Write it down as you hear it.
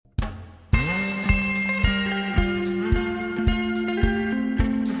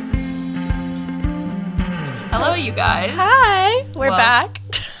you guys. Hi, we're back.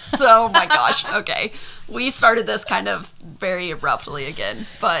 So, my gosh, okay. We started this kind of very abruptly again,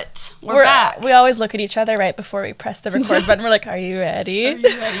 but we're back. We always look at each other right before we press the record button. We're like, are you ready? Are you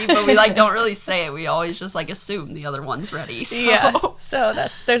ready? But we don't really say it. We always just assume the other one's ready. So. Yeah, so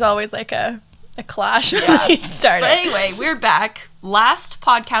there's always a clash when we start. But anyway, we're back. Last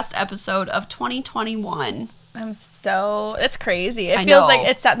podcast episode of 2021. It's crazy. It feels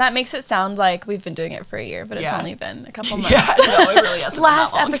like that makes it sound like we've been doing it for a year, but it's only been a couple months. Yeah, no, it really hasn't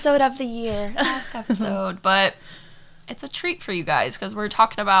Last been that long. episode of the year. Last episode, but it's a treat for you guys because we're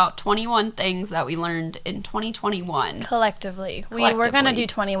talking about 21 things that we learned in 2021. Collectively. We were going to do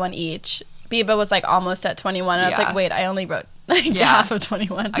 21 each. Biba was almost at 21. And I was like, wait, I only wrote half of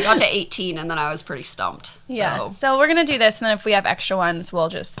 21. I got to 18 and then I was pretty stumped. Yeah. So we're going to do this, and then if we have extra ones, we'll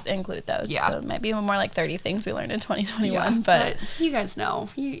just include those. Yeah. So it might be more like 30 things we learned in 2021. Yeah, but you guys know.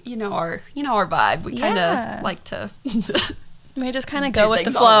 You know our vibe. We kind of like to we just kind of go with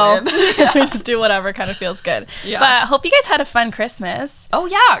the flow. We just do whatever kind of feels good. Yeah. But hope you guys had a fun Christmas. Oh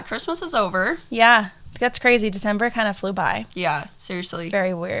yeah, Christmas is over. Yeah. That's crazy. December kind of flew by. Yeah, seriously.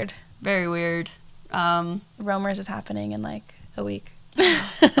 Very weird. Very weird. Roamers is happening in a week.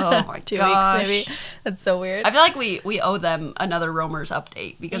 Oh my 2 gosh. weeks maybe. That's so weird. I feel like we owe them another Roamers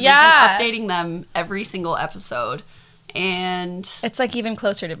update because we've been updating them every single episode, and it's even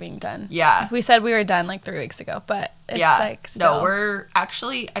closer to being done. Yeah. We said we were done 3 weeks ago, but it's still. No, we're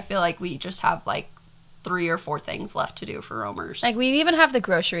actually, I feel like we just have 3 or 4 things left to do for Roamers. We even have the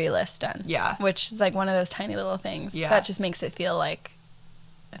grocery list done. Yeah. Which is one of those tiny little things that just makes it feel like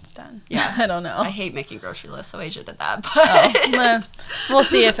it's done. Yeah. I don't know. I hate making grocery lists, so Asia did that. But we'll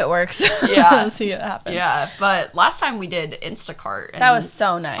see if it works. Yeah. We'll see what happens. Yeah. But last time we did Instacart. And that was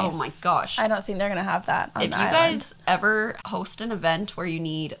so nice. Oh my gosh. I don't think they're going to have that on If the you island. guys ever host an event where you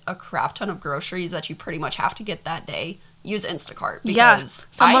need a crap ton of groceries that you pretty much have to get that day, use Instacart because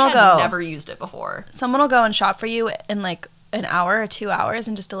I had never used it before. Someone will go and shop for you in an hour or 2 hours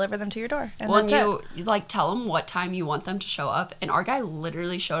and just deliver them to your door. And you tell them what time you want them to show up, and our guy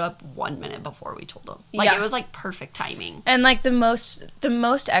literally showed up 1 minute before we told him. It was perfect timing. And the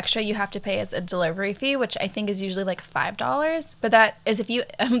most extra you have to pay is a delivery fee, which I think is usually $5. But that is if you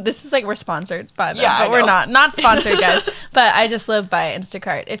this is we're sponsored by them, but we're not sponsored, guys. But I just live by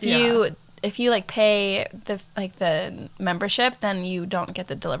Instacart. If you pay the membership, then you don't get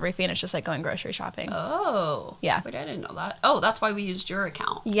the delivery fee, and it's just going grocery shopping. Oh. Yeah. Wait, I didn't know that. Oh, that's why we used your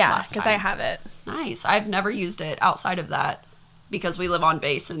account. Yeah, because I have it. Nice. I've never used it outside of that because we live on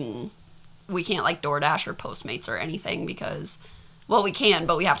base and we can't DoorDash or Postmates or anything because, well, we can,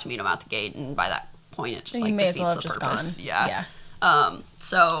 but we have to meet them at the gate, and by that point, it just defeats the purpose. Gone. Yeah.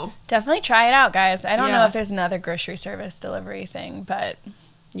 So definitely try it out, guys. I don't know if there's another grocery service delivery thing, but.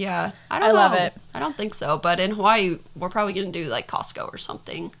 Yeah, I love it. I don't think so, but in Hawaii, we're probably going to do Costco or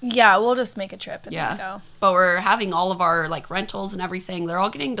something. Yeah, we'll just make a trip and then go. But we're having all of our rentals and everything. They're all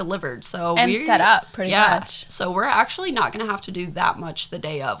getting delivered, so we're set up pretty much. So we're actually not going to have to do that much the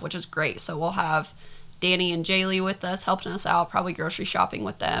day of, which is great. So we'll have Danny and Jaylee with us, helping us out, probably grocery shopping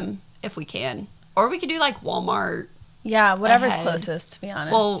with them if we can, or we could do Walmart. Yeah, whatever's closest, to be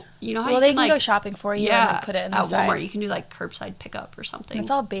honest. Well, you know how they can go shopping for you and put it in the side. At Walmart, you can do curbside pickup or something.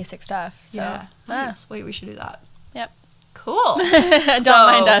 It's all basic stuff. So. Yeah, nice. Wait, we should do that. Yep. Cool. Don't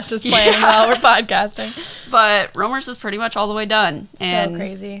mind us just playing while we're podcasting. But Roamers is pretty much all the way done. And so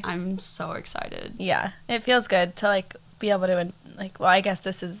crazy. I'm so excited. Yeah, it feels good to be able to well, I guess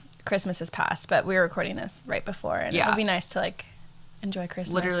Christmas is past, but we were recording this right before, and it would be nice to enjoy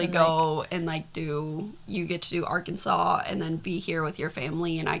Christmas. Literally go and you get to do Arkansas and then be here with your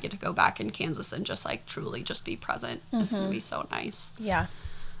family, and I get to go back in Kansas and just truly just be present. Mm-hmm. It's going to be so nice. Yeah.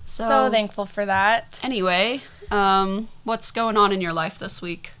 So thankful for that. Anyway, what's going on in your life this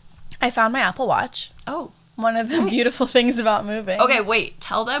week? I found my Apple Watch. Oh. One of the beautiful things about moving. Okay, wait.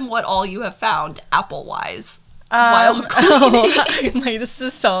 Tell them what all you have found Apple-wise. This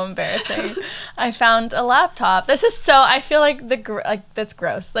is so embarrassing. I found a laptop. This is so. I feel that's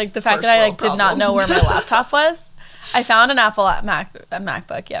gross. The fact that I did not know where my laptop was. I found an Apple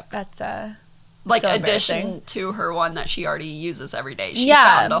MacBook. Yep, that's so addition to her one that she already uses every day. She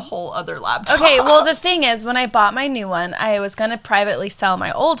found a whole other laptop. Okay, well the thing is, when I bought my new one, I was gonna privately sell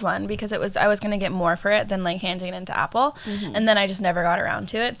my old one because I was gonna get more for it than handing it into Apple, and then I just never got around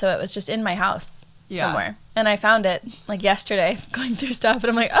to it, so it was just in my house. Somewhere. And I found it yesterday going through stuff, and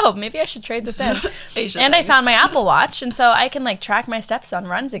I'm like, oh, maybe I should trade this in. And I found my Apple Watch, and so I can track my steps on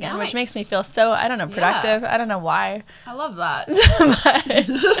runs again, which makes me feel so, I don't know, productive. I don't know why. I love that.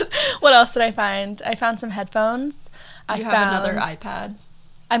 But what else did I find? I found some headphones. You have another iPad?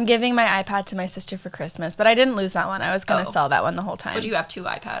 I'm giving my iPad to my sister for Christmas, but I didn't lose that one. I was going to sell that one the whole time. But you have 2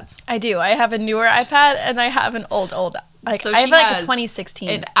 iPads. I do. I have a newer iPad and I have an old. Like, So I have she like a has 2016.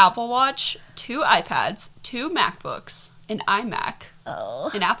 an Apple Watch, 2 iPads, 2 MacBooks, an iMac,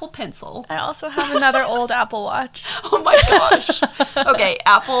 an Apple Pencil. I also have another old Apple Watch. Oh my gosh. Okay,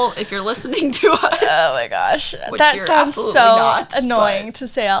 Apple, if you're listening to us. Oh my gosh. Which That you're sounds absolutely so not, annoying but- to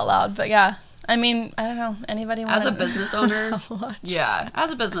say out loud, but yeah. I mean, I don't know. Anybody want As a business owner, Apple Watch? yeah,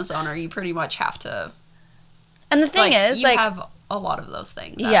 as a business owner, you pretty much have to. And the thing is, you like, have a lot of those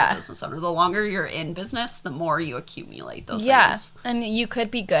things as Yeah. a business owner. The longer you're in business, the more you accumulate those yeah, things. and you could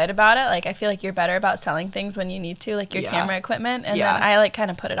be good about it. Like, I feel like you're better about selling things when you need to, like your Yeah. camera equipment. And Yeah. then I like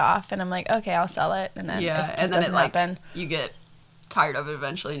kind of put it off, and I'm like, okay, I'll sell it, and then Yeah, it just and then doesn't it like happen. you get tired of it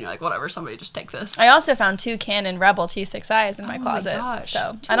eventually, and you're like, whatever, somebody just take this. I also found 2 Canon Rebel T6Is in my Oh my closet. gosh,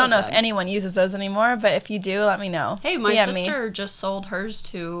 So 2 I don't of know if them. anyone uses those anymore, but if you do, let me know. Hey, my DM me. sister just sold hers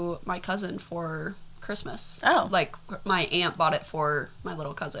to my cousin for Christmas. Oh. Like, my aunt bought it for my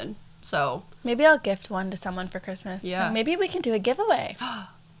little cousin. So, Maybe I'll gift one to someone for Christmas. Yeah. Maybe we can do a giveaway.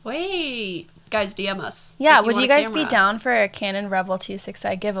 wait. Guys, DM us. Yeah, if would want you a guys be camera. down for a Canon Rebel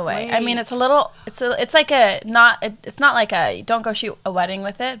T6i giveaway? I mean, Wait. it's a little, it's like a it's not like a don't go shoot a wedding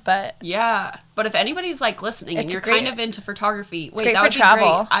with it, but Yeah, but if anybody's like listening and It's you're great. kind of into photography, wait, great that for would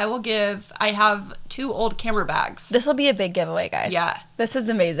travel. be great. I have 2 old camera bags. this will be a big giveaway, guys. Yeah. this is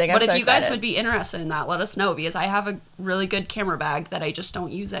amazing. But I'm if so you guys excited. would be interested in that, let us know because I have a really good camera bag that I just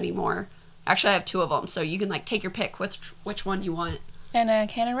don't use anymore. Actually, I have 2 of them, so you can like take your pick which one you want. and a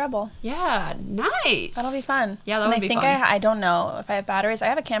Canon Rebel, Yeah, nice. that'll be fun. Yeah, that and would I be think fun. I don't know if I have batteries. I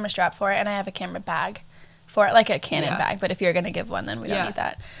have a camera strap for it, and I have a camera bag for it, like a Canon Yeah. bag. But if you're gonna give one, then we don't Yeah. need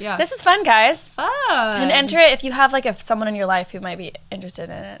that. Yeah. This is fun, guys. Fun. And enter it if you have like someone in your life who might be interested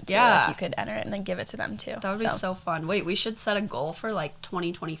in it too. Yeah. Like you could enter it and then give it to them too. That would be so fun. Wait, we should set a goal for like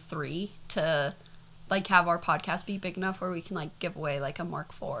 2023 to like have our podcast be big enough where we can like give away like a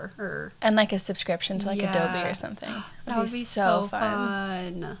Mark IV or And like a subscription to like Yeah. Adobe or something. that would be so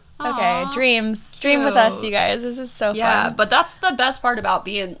fun. Okay, Aw. dreams. Dream with us, you Cute. guys. This is so Yeah, fun. but that's the best part about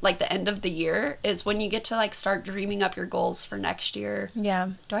being like the end of the year is when you get to like start dreaming up your goals for next year. Yeah.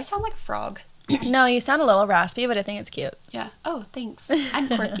 Do I sound like a frog? No, you sound a little raspy, but I think it's cute. Yeah. Oh, thanks. I'm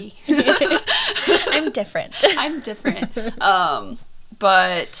quirky. I'm different. I'm different.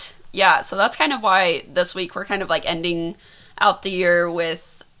 But yeah, so that's kind of why this week we're kind of like ending out the year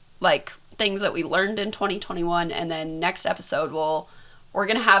with like things that we learned in 2021, and then next episode we're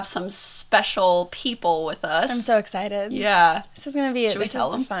gonna have some special people with us. I'm so excited. Yeah. This is gonna be. Should we this tell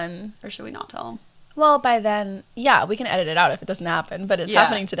is them? Fun. Or should we not tell them? Well, by then, yeah, we can edit it out if it doesn't happen, but it's Yeah.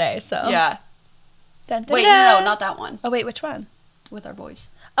 happening today. So Yeah. Dun, dun, Wait, dun. no, not that one. Oh wait, which one? With our boys.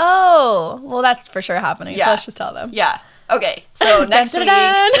 Oh, well, that's for sure happening. Yeah. So let's just tell them. Yeah. Okay. So next Dun, week,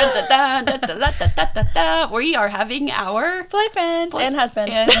 dun, we are having our Boyfriend and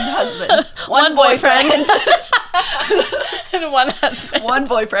husband. and husband. One boyfriend. And one husband. One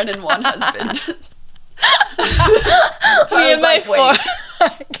boyfriend and one husband. Me and my four.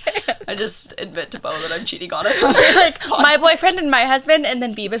 I just admit to Bo that I'm cheating on him. My boyfriend and my husband, and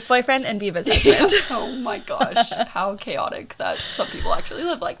then Viva's boyfriend and Viva's husband. Oh my gosh, how chaotic that some people actually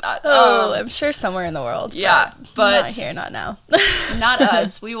live like that. Oh, I'm sure somewhere in the world. Yeah, but not here, not now. not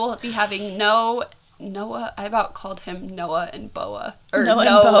us. We will be having Noah. I about called him Noah and Boa. Or Noah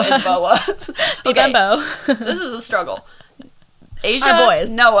Noah and and Boa. Okay, Bimbo. this is a struggle. Asia, Our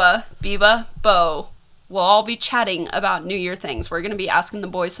boys. Noah, Biba, Bo will all be chatting about New Year things. We're going to be asking the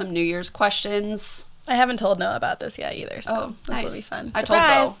boys some New Year's questions. I haven't told Noah about this yet either, so this will be fun.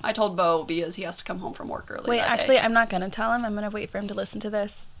 Surprise. I told Bo because he has to come home from work early. Wait, that actually, day. I'm not gonna tell him. I'm gonna wait for him to listen to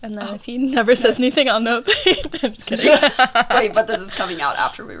this, and then if he never says anything, I'll know. I'm just kidding. Wait, but this is coming out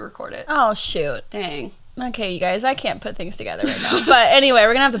after we record it. Oh shoot. Dang. Okay, you guys, I can't put things together right now. But anyway,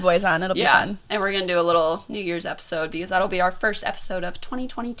 we're gonna have the boys on. It'll be Yeah, fun. and we're gonna do a little New Year's episode because that'll be our first episode of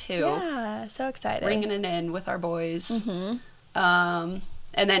 2022. Yeah, so excited. Bringing it in with our boys. Mm-hmm.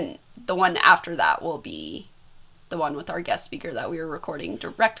 And then the one after that will be the one with our guest speaker that we were recording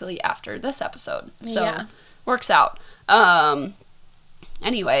directly after this episode. So Yeah. works out.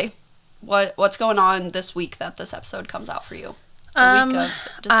 Anyway, what's going on this week that this episode comes out for you? The week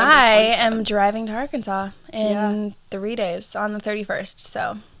of December 27th. I am driving to Arkansas in 3 days on the 31st.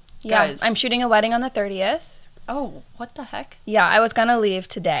 So, yeah, Guys. I'm shooting a wedding on the 30th. Oh, what the heck? Yeah, I was gonna leave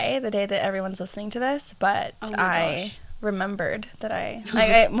today, the day that everyone's listening to this, but Oh my I gosh. remembered that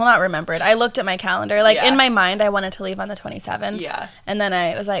well, not remembered. I looked at my calendar. Like, Yeah. in my mind, I wanted to leave on the 27th. Yeah. And then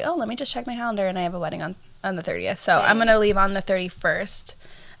I was like, oh, let me just check my calendar, and I have a wedding on the 30th. So I'm Dang. going to leave on the 31st.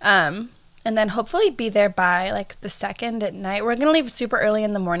 And then hopefully be there by like the 2nd at night. We're going to leave super early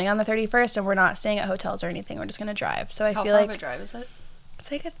in the morning on the 31st, and we're not staying at hotels or anything. We're just going to drive. So I feel like... How far of a drive is it?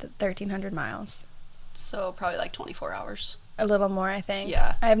 It's like 1,300 miles. So probably like 24 hours. A little more, I think.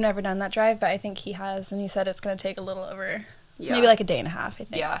 Yeah. I have never done that drive, but I think he has. And he said it's going to take a little over... Yeah. Maybe like a day and a half, I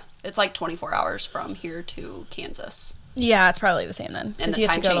think. Yeah. It's like 24 hours from here to Kansas. Yeah, it's probably the same then. And the you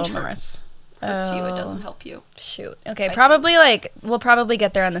have time to go change a little hurts you. It doesn't help you. Shoot. Okay, probably like, we'll probably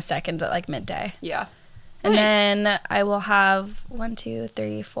get there on the 2nd at like midday. Yeah. And Nice. then I will have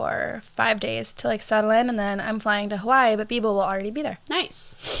 5 days to like settle in, and then I'm flying to Hawaii, but Bibo will already be there.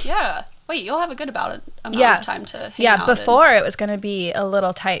 Nice. Yeah. Wait, you'll have a good amount of time to hang out. Yeah, before it was going to be a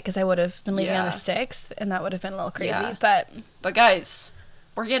little tight because I would have been leaving on the Yeah. 6th, and that would have been a little crazy. Yeah. But guys,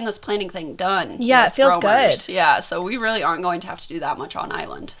 we're getting this planning thing done. Yeah, with it feels Roamers. good. Yeah, so we really aren't going to have to do that much on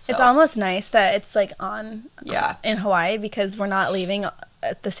island. So. it's almost nice that it's like on Yeah. in Hawaii because we're not leaving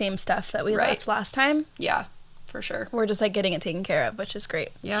the same stuff that we Right. left last time. Yeah, for sure. We're just like getting it taken care of, which is great.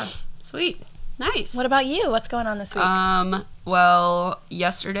 Yeah, sweet. Nice. What about you? What's going on this week? Well,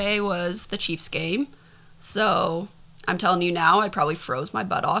 yesterday was the Chiefs game, so I'm telling you now, I probably froze my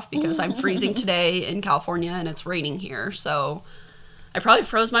butt off because I'm freezing today in California and it's raining here, so I probably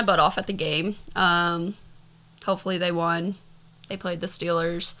froze my butt off at the game. Hopefully they won. They played the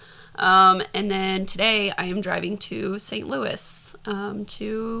Steelers. And then today I am driving to St. Louis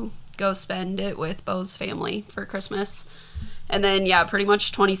to go spend it with Bo's family for Christmas. And then, yeah, pretty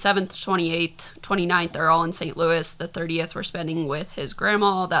much 27th, 28th, 29th are all in St. Louis. The 30th we're spending with his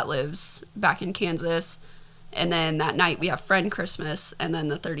grandma that lives back in Kansas. And then that night we have friend Christmas. And then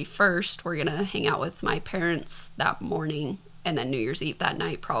the 31st we're going to hang out with my parents that morning. And then New Year's Eve that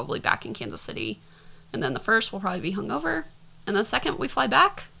night probably back in Kansas City. And then the 1st we'll probably be hungover. And the 2nd we fly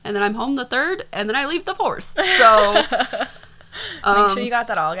back. And then I'm home the 3rd. And then I leave the 4th. So... Make sure you got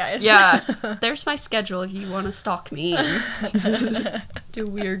that all, guys. Yeah, there's my schedule if you want to stalk me and do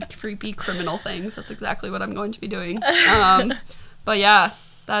weird, creepy criminal things. That's exactly what I'm going to be doing. But yeah,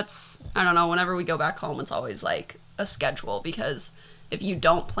 that's, I don't know, whenever we go back home, it's always like a schedule because if you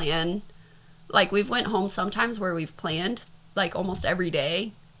don't plan, like we've went home sometimes where we've planned like almost every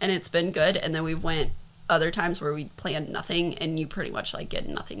day and it's been good, and then we've went other times where we planned nothing and you pretty much like get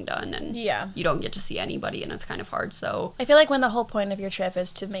nothing done and you don't get to see anybody and it's kind of hard. So I feel like when the whole point of your trip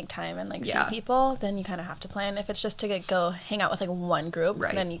is to make time and like see Yeah. people, then you kind of have to plan. If it's just to go hang out with like one group,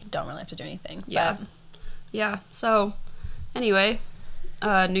 Right. then you don't really have to do anything. Yeah. But Yeah. So anyway,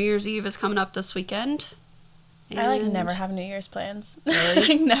 New Year's Eve is coming up this weekend. I like and- never have New Year's plans. Really?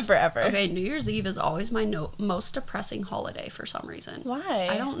 Like, never ever. Okay, New Year's Eve is always my most depressing holiday for some reason. Why?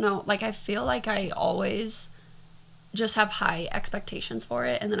 I don't know. Like, I feel like I always just have high expectations for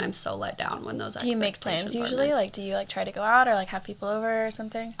it, and then I'm so let down when those Do you make plans expectations usually? aren't met. Like, do you like try to go out or like have people over or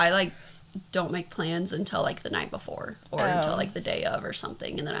something? I like don't make plans until like the night before or until Oh. like the day of or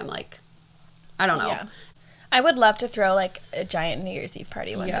something, and then I'm like, I don't know. Yeah. I would love to throw like a giant New Year's Eve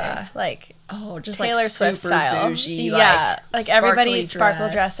party one Yeah. day. Like Oh, just Taylor like Swift super style. bougie, Yeah. Like everybody sparkly sparkle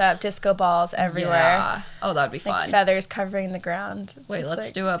dress up, disco balls everywhere. Yeah. Oh, that'd be fun. Like feathers covering the ground. Wait, Just, let's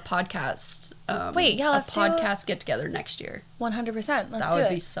like, do a podcast. Wait, yeah, let's do a a- podcast get together next year. 100%. Let's That do would it.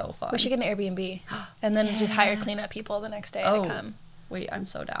 be so fun. We should get an Airbnb and then just hire Yeah. cleanup people the next day Oh. to come. Wait, I'm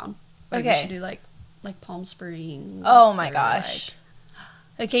so down. Like, Okay. we should do like Palm Springs. Oh my or, gosh.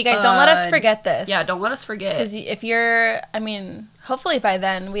 Okay, guys, don't let us fun. forget this. Yeah, don't let us forget. Because if you're, I mean, hopefully by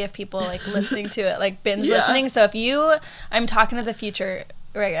then we have people like listening to it, like binge Yeah. listening. So if you, I'm talking to the future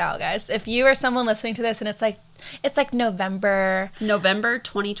right now, guys. If you are someone listening to this and it's like November November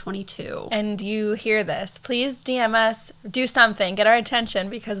 2022. and you hear this, please DM us, do something, get our attention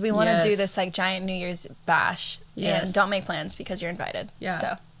because we want to do Yes. this like giant New Year's bash. Yes. And don't make plans because you're invited. Yeah.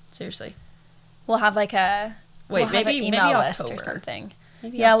 So Seriously. we'll have like a Wait, we'll have maybe an email maybe list October. or something.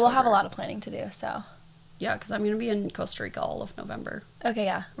 Maybe Yeah, we'll have a October. lot of planning to do. So Yeah, because I'm gonna be in Costa Rica all of November. okay,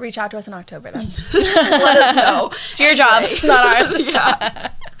 yeah, reach out to us in October then. Let us know. It's your job, Anyway. not ours. Yeah.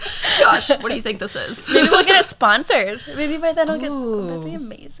 Gosh, what do you think this is? Maybe we'll get it sponsored. Maybe by then that'd be Ooh.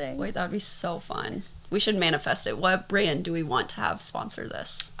 amazing. Wait, that would be so fun. We should manifest it. What brand do we want to have sponsor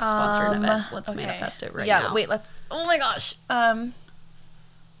this? Sponsor an event. Let's okay. manifest it right yeah, now. wait, let's. Oh my gosh. I'm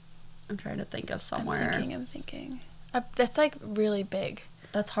trying to think of somewhere. I'm thinking. That's like really big.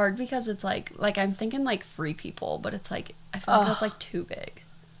 That's hard because it's like I'm thinking like Free People, but it's like I feel like that's like too big.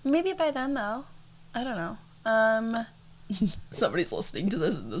 Maybe by then though. I don't know. somebody's listening to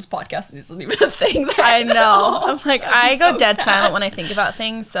this podcast and this isn't even a thing. I know. I'm like, I go so dead sad. silent when I think about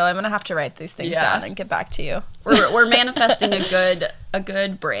things, so I'm gonna have to write these things down and get back to you. We're manifesting a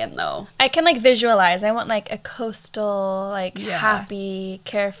good brand though. I can like visualize. I want like a coastal, like happy,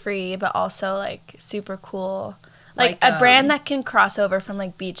 carefree, but also like super cool. Like a brand that can cross over from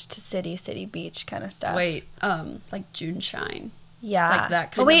like beach to city, city beach kind of stuff. Wait, like June Shine. Yeah. Like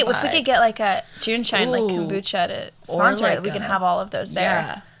that kind of wait, of if we vibe. could get like a June Shine, like Ooh. kombucha to sponsor like it, we can have all of those there.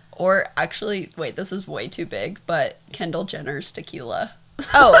 Yeah. Or actually, wait, this is way too big, but Kendall Jenner's tequila.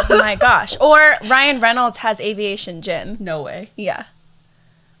 Oh my gosh. Or Ryan Reynolds has aviation gin. No way. Yeah.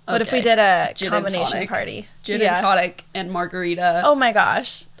 What if we Okay. did a Gin and combination tonic. party? Gin and tonic and margarita. Oh my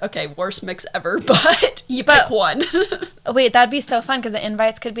gosh. Okay, worst mix ever, but you But- pick one. Wait, that'd be so fun because the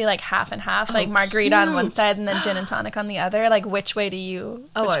invites could be like half and half, like margarita on one cute. side and then gin and tonic on the other. Like, which way do you?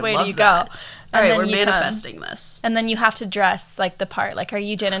 Oh, which I way love do you that. go? All right, then we're you come. manifesting this. And then you have to dress like the part. Like, are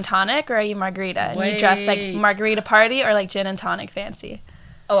you gin and tonic or are you margarita? And you dress like Wait. margarita party or like gin and tonic fancy.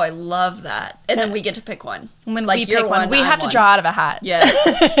 Oh, I love that. And then we get to pick one. When Like, we you're pick one, we I'm have to one. draw out of a hat.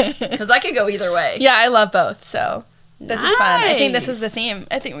 Yes. Because I could go either way. Yeah, I love both. So this is fun. I think this is the Nice. theme.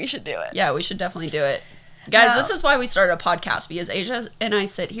 I think we should do it. Yeah, we should definitely do it. Guys, No. this is why we started a podcast, because Asia and I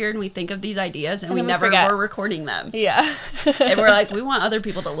sit here and we think of these ideas and we then we never forget. were recording them. Yeah. And we're like, we want other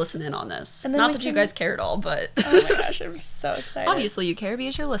people to listen in on this. And then Not we that you can- guys care at all, but Oh my gosh, I'm so excited. obviously you care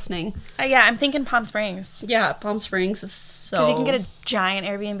because you're listening. Yeah, I'm thinking Palm Springs. Yeah, Palm Springs is so... Because you can get a giant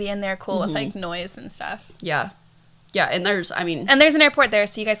Airbnb in there, cool Mm-hmm. with like noise and stuff. Yeah. Yeah, and there's, I mean... And there's an airport there,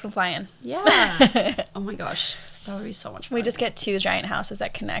 so you guys can fly in. Yeah. Oh my gosh. That would be so much fun. We just get 2 giant houses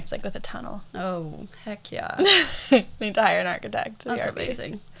that connect like with a tunnel. Oh, heck yeah. We need to hire an architect. That's BRB.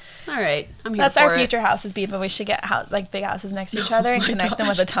 amazing. All right. I'm here That's for our it. future houses, Biba. We should get like big houses next to each other and my connect them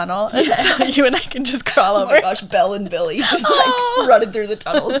gosh. with a tunnel. And so you and I can just crawl Oh over. my gosh, Belle and Billy just like running through the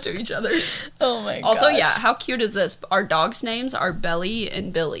tunnels to each other. Oh my god. Also, yeah, how cute is this? Our dogs' names are Belly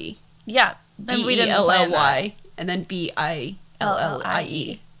and Billy. Yeah. And we didn't plan that. Belly, and then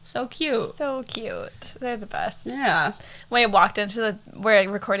Billie. So cute. So cute. They're the best. Yeah. When I walked into we're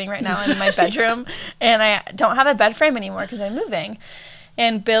recording right now in my bedroom, and I don't have a bed frame anymore because I'm moving.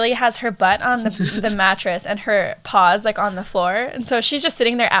 And Billy has her butt on the mattress and her paws like on the floor, and so she's just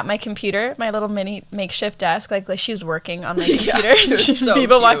sitting there at my computer, my little mini makeshift desk, like she's working on my computer. it And was so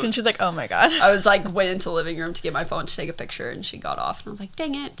Biba walked cute. in, she's like, "Oh my god." I was like, went into the living room to get my phone to take a picture, and she got off, and I was like,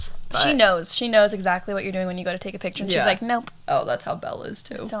 dang it. But, She knows exactly what you're doing when you go to take a picture, and she's Yeah. like, "Nope." Oh, that's how Belle is,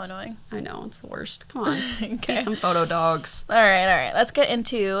 too. So annoying. I know, it's the worst. Come on. Okay. Be some photo dogs. All right. Let's get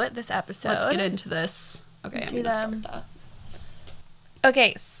into this episode. Let's get into this. Okay, I'm Do going to them. start that.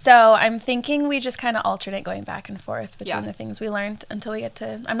 Okay, so I'm thinking we just kind of alternate going back and forth between Yeah. the things we learned until we get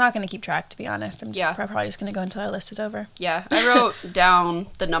to. I'm not going to keep track, to be honest. I'm just Yeah. probably just going to go until our list is over. Yeah, I wrote down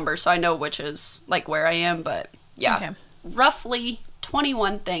the numbers so I know which is like where I am, but yeah. Okay. Roughly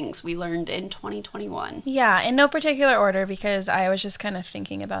 21 things we learned in 2021. Yeah, in no particular order because I was just kind of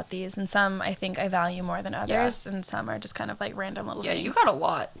thinking about these, and some I think I value more than others, and some are just kind of like random little Yeah, things. you got a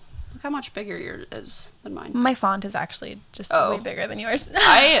lot. Look how much bigger yours is than mine. My font is actually just Oh. way bigger than yours.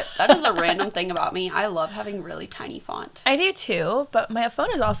 That is a random thing about me. I love having really tiny font. I do too, but my phone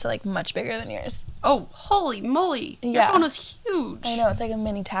is also like much bigger than yours. Oh, holy moly. Your Yeah. phone is huge. I know, it's like a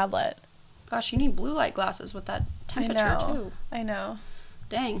mini tablet. Gosh, you need blue light glasses with that temperature I know. too. I know.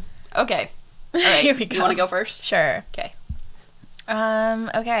 Dang. Okay. All right. Here we You want to go. go first? Sure. Okay.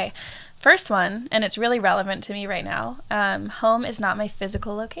 Okay. First one, and it's really relevant to me right now. Home is not my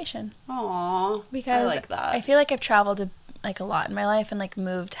physical location Aw. because I like that. I feel like I've traveled like a lot in my life and like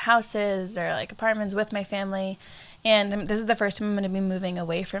moved houses or like apartments with my family, and this is the first time I'm going to be moving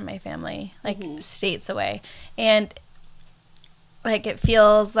away from my family, like states away, and like it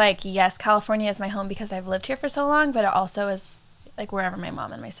feels like yes, California is my home because I've lived here for so long, but it also is like wherever my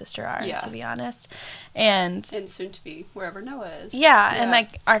mom and my sister are, Yeah. to be honest, and. And soon to be wherever Noah is. Yeah, and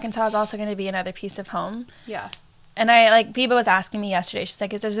like Arkansas is also going to be another piece of home. Yeah. And I like Biba was asking me yesterday. She's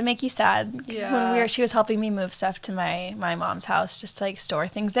like, "Does it make you sad?" Yeah. When she was helping me move stuff to my mom's house just to like store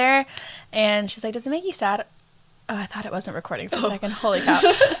things there, and she's like, "Does it make you sad?" Oh, I thought it wasn't recording for a second. Holy cow!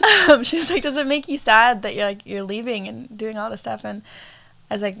 She was like, "Does it make you sad that you're leaving and doing all this stuff?" And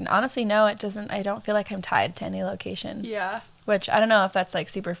I was like, "Honestly, no, it doesn't. I don't feel like I'm tied to any location." Yeah. Which I don't know if that's like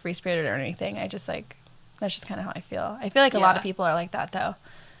super free spirited or anything. I just like that's just kind of how I feel. I feel like a lot of Yeah. people are like that though.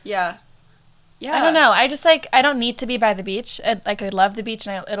 Yeah. Yeah. I don't know. I just like I don't need to be by the beach. I love the beach,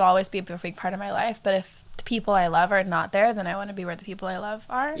 and it'll always be a big part of my life. But if the people I love are not there, then I want to be where the people I love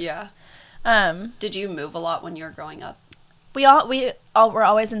are. Yeah. Did you move a lot when you were growing up? We all were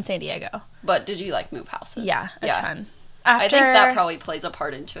always in San Diego. But did you like move houses? Yeah, a ton. I think that probably plays a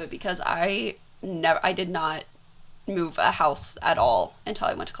part into it because I did not move a house at all until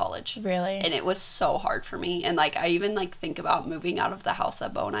I went to college. Really? And it was so hard for me. And like I even like think about moving out of the house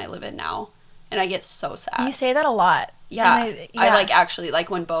that Bo and I live in now, and I get so sad. You say that a lot. Yeah. I like actually like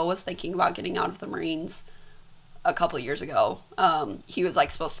when Bo was thinking about getting out of the Marines a couple years ago, he was like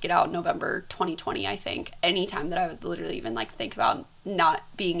supposed to get out in November 2020, I think. Anytime that I would literally even like think about not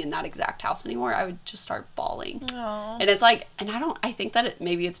being in that exact house anymore, I would just start bawling. Aww. And it's like, and I think that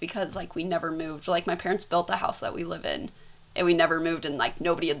maybe it's because like we never moved. Like my parents built the house that we live in, and we never moved, and like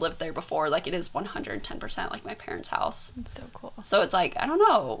nobody had lived there before. Like it is 110% like my parents' house. It's so cool. So it's like I don't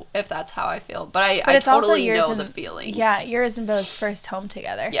know if that's how I feel, but I totally know the feeling. Yeah, yours and Bo's first home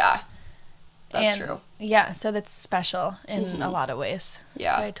together. Yeah, that's true. Yeah, so that's special in a lot of ways.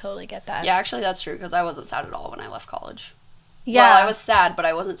 Yeah, so I totally get that. Yeah, actually that's true because I wasn't sad at all when I left college. Yeah, well, I was sad, but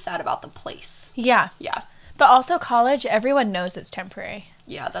I wasn't sad about the place. Yeah, yeah. But also college, everyone knows it's temporary.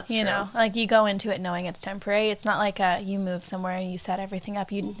 Yeah, that's true. You know, like you go into it knowing it's temporary. It's not like you move somewhere and you set everything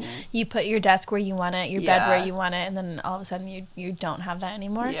up. You put your desk where you want it, your bed where you want it, and then all of a sudden you don't have that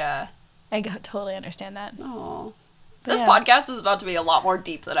anymore. Yeah. I totally understand that. Oh. This podcast is about to be a lot more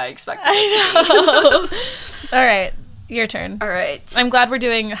deep than I expected it to be. All right, your turn. All right. I'm glad we're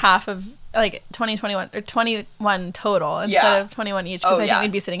doing half of like 2021 or 21 total instead of 21 each because I think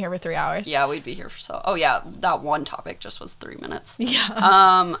we'd be sitting here for 3 hours. Yeah, we'd be here for so. Oh yeah, that one topic just was 3 minutes.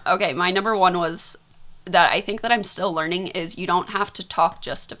 Yeah. Okay, my number one was that I think that I'm still learning is you don't have to talk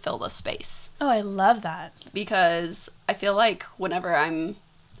just to fill the space. Oh, I love that. Because I feel like whenever I'm,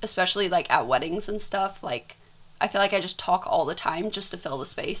 especially like at weddings and stuff, like I feel like I just talk all the time just to fill the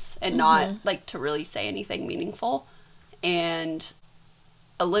space and not like to really say anything meaningful. And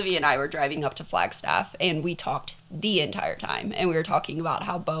Olivia and I were driving up to Flagstaff and we talked the entire time. And we were talking about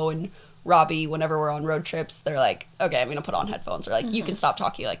how Bo and Robbie, whenever we're on road trips, they're like, okay, I'm going to put on headphones. Or like, you can stop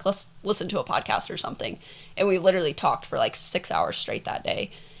talking. Like, let's listen to a podcast or something. And we literally talked for like 6 hours straight that day.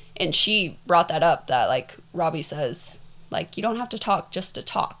 And she brought that up that like Robbie says, like, you don't have to talk just to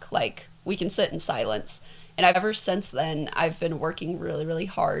talk. Like, we can sit in silence. And ever since then, I've been working really, really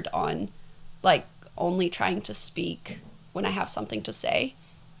hard on like only trying to speak when I have something to say.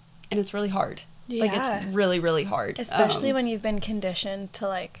 And it's really hard. Yeah. Like, it's really, really hard. Especially when you've been conditioned to,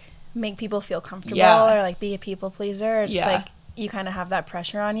 like, make people feel comfortable or, like, be a people pleaser. Or just, like, you kind of have that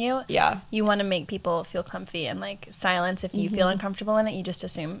pressure on you. Yeah. You want to make people feel comfy and, like, silence. If you feel uncomfortable in it, you just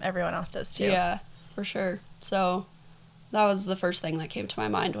assume everyone else does, too. Yeah, for sure. So that was the first thing that came to my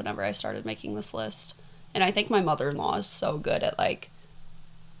mind whenever I started making this list. And I think my mother-in-law is so good at, like,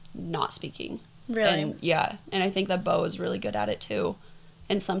 not speaking. Really? And, yeah. And I think that Bo is really good at it, too.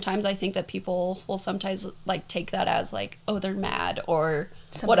 And sometimes I think that people will sometimes, like, take that as, like, oh, they're mad or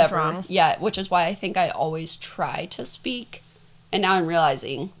something's whatever. Wrong. Yeah, which is why I think I always try to speak. And now I'm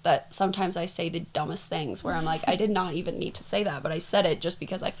realizing that sometimes I say the dumbest things where I'm like, I did not even need to say that, but I said it just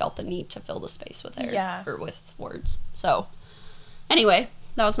because I felt the need to fill the space with air or with words. So, anyway,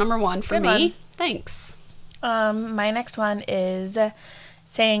 that was number one for me. Thanks. My next one is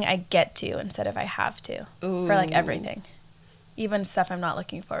saying I get to instead of I have to. Ooh. For, like, everything. Even stuff I'm not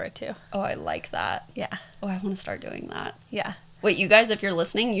looking forward to. Oh, I like that. Yeah. Oh, I want to start doing that. Yeah. Wait, you guys, if you're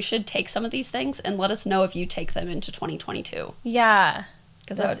listening, you should take some of these things and let us know if you take them into 2022. Yeah.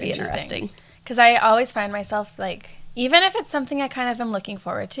 Because that would be interesting. Because I always find myself, like, even if it's something I kind of am looking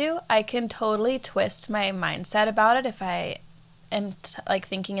forward to, I can totally twist my mindset about it if I am, like,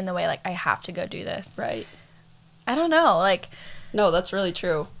 thinking in the way, like, I have to go do this. Right. I don't know. Like. No, that's really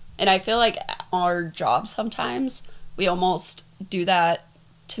true. And I feel like our job sometimes, we almost do that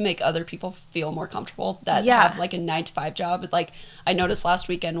to make other people feel more comfortable that have like a 9-to-5 job. Like I noticed last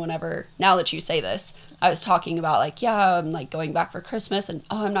weekend now that you say this, I was talking about like, I'm like going back for Christmas and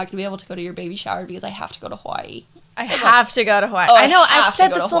I'm not gonna be able to go to your baby shower because I have to go to Hawaii. I have to go to Hawaii. I know, I've said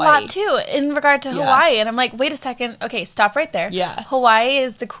this a lot too in regard to Hawaii, and I'm like, wait a second, okay, stop right there. Yeah. Hawaii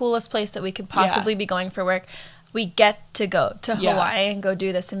is the coolest place that we could possibly be going for work. We get to go to Hawaii and go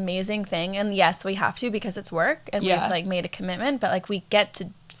do this amazing thing. And yes, we have to because it's work and we've like made a commitment, but like we get to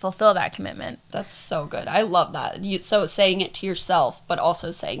fulfill that commitment. That's so good. I love that. So saying it to yourself, but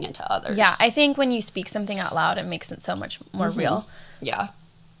also saying it to others. Yeah, I think when you speak something out loud, it makes it so much more real. Yeah.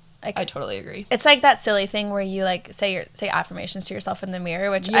 Like, I totally agree. It's like that silly thing where you like say affirmations to yourself in the mirror,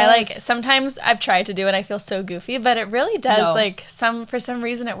 which I like. Sometimes I've tried to do and I feel so goofy, but it really does. Like for some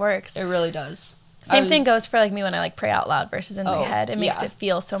reason it works. It really does. Same thing goes for like me when I like pray out loud versus in my head. It makes it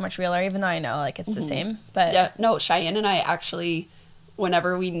feel so much realer, even though I know like it's the same. But yeah, no, Cheyenne and I actually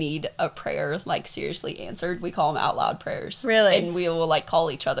whenever we need a prayer, like, seriously answered, we call them out loud prayers. Really? And we will, like, call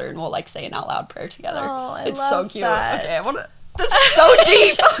each other and we'll, like, say an out loud prayer together. Oh, I it's love so cute. that. Okay, this is so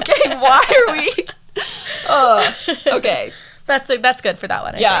deep. Okay, why are we... okay. That's good for that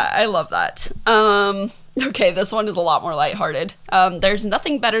one, I think. I love that. Okay, this one is a lot more lighthearted. There's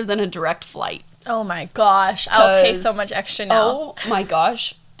nothing better than a direct flight. Oh my gosh, I'll pay so much extra now. Oh my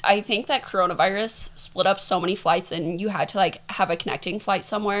gosh. I think that coronavirus split up so many flights and you had to, like, have a connecting flight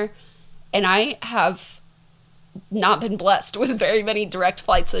somewhere. And I have not been blessed with very many direct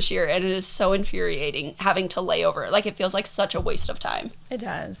flights this year, and it is so infuriating having to lay over. Like, it feels like such a waste of time. It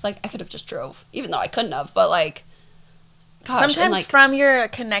does. Like, I could have just drove, even though I couldn't have, but, like, gosh. Sometimes like, from your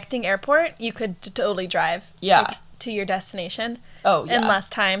connecting airport, you could totally drive like, to your destination in less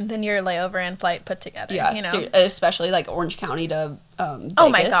time than your layover and flight put together. Yeah, you know? so, especially, like, Orange County to Vegas. Oh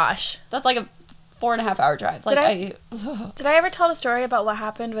my gosh. That's like a 4.5 hour drive. Like, did I ever tell the story about what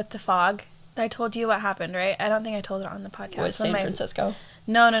happened with the fog? I told you what happened, right? I don't think I told it on the podcast. With San Francisco?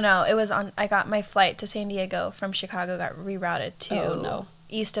 No. It was on. I got my flight to San Diego from Chicago got rerouted to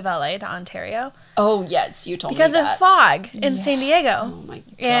east of LA to Ontario. Oh, yes, you told me that. Because of fog in San Diego. Oh my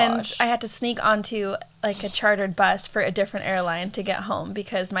gosh. And I had to sneak onto like a chartered bus for a different airline to get home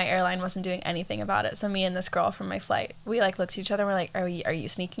because my airline wasn't doing anything about it. So me and this girl from my flight, we like looked at each other and we're like, are you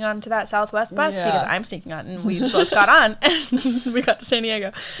sneaking onto that Southwest bus? Yeah. Because I'm sneaking on. And we both got on and we got to San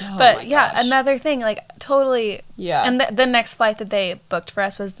Diego. Oh but another thing, like totally. Yeah. And the next flight that they booked for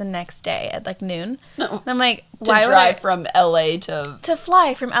us was the next day at like noon. No. And I'm like, why would I from LA to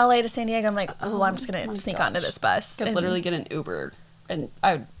fly from LA to San Diego? I'm like, well, I'm just gonna sneak onto this bus. Could literally get an Uber, and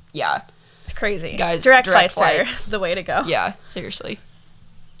it's crazy. Guys, direct flights are the way to go. Yeah, seriously.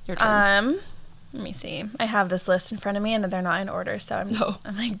 Your turn. Let me see. I have this list in front of me, and they're not in order, so I'm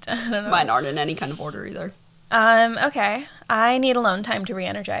like, I don't know. Mine aren't in any kind of order either. Okay. I need alone time to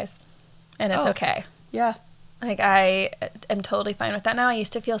re-energize, and it's okay. Yeah. Like, I am totally fine with that now. I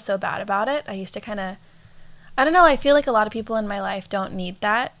used to feel so bad about it. I used to kind of, I don't know, I feel like a lot of people in my life don't need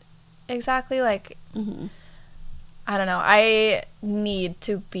that exactly. Like, I don't know. I need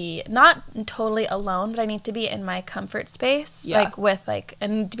to be not totally alone, but I need to be in my comfort space, like with like,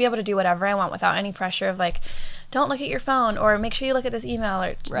 and to be able to do whatever I want without any pressure of like, don't look at your phone or make sure you look at this email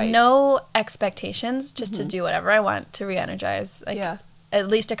or no expectations, just to do whatever I want to re-energize. Like, at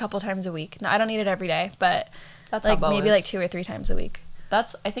least a couple times a week. No, I don't need it every day, but that's like maybe like 2 or 3 times a week.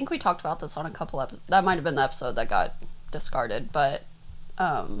 I think we talked about this on a couple episodes. That might have been the episode that got discarded, but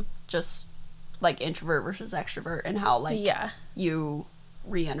just like introvert versus extrovert and how like you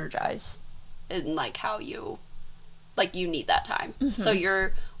re-energize and like how you need that time. So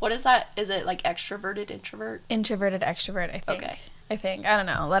what is that? Is it like extroverted introvert? Introverted extrovert, I think. Okay. I think. I don't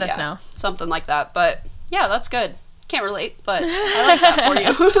know. Let us know. Something like that. But yeah, that's good. Can't relate, but I like that for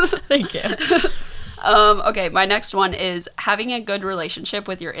you. Thank you. Okay, my next one is having a good relationship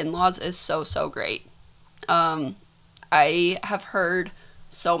with your in-laws is so great. I have heard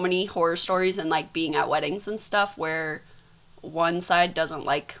so many horror stories and like being at weddings and stuff where one side doesn't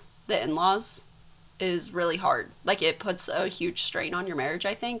like the in-laws is really hard. Like, it puts a huge strain on your marriage,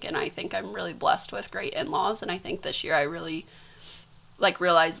 I think, and I think I'm really blessed with great in-laws, and I think this year I really like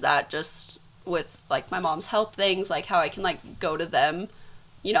realized that just with like my mom's health things, like how I can like go to them,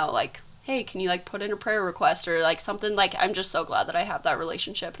 you know, like, hey, can you like put in a prayer request or like something. Like, I'm just so glad that I have that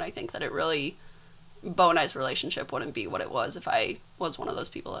relationship, and I think that it really, Bo and I's relationship wouldn't be what it was if I was one of those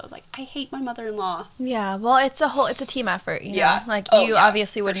people that was like, I hate my mother-in-law. Yeah, well, it's a team effort, you know? Like, you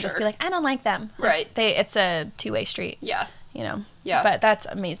obviously wouldn't just be like, I don't like them. Right. Like, it's a two-way street. Yeah. You know? Yeah. But that's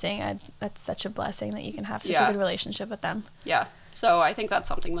amazing. That's such a blessing that you can have such a good relationship with them. Yeah. So I think that's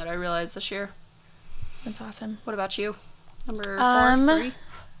something that I realized this year. That's awesome. What about you? Number 4, 3?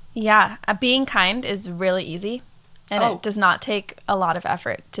 Yeah. Being kind is really easy. And it does not take a lot of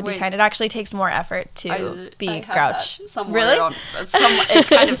effort to be kind. It actually takes more effort to be grouch. Really? It's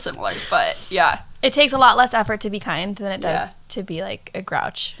kind of similar, but yeah. It takes a lot less effort to be kind than it does to be like a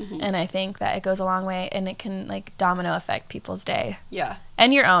grouch. And I think that it goes a long way, and it can like domino affect people's day. Yeah.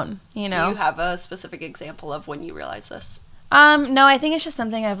 And your own, you know. Do you have a specific example of when you realize this? No, I think it's just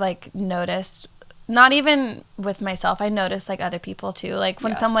something I've like noticed. Not even with myself. I notice like other people too. Like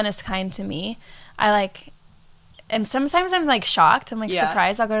when someone is kind to me, I like... And sometimes I'm, like, shocked. I'm, like,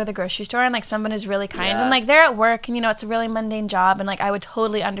 surprised. I'll go to the grocery store and, like, someone is really kind. And, like, they're at work and, you know, it's a really mundane job. And, like, I would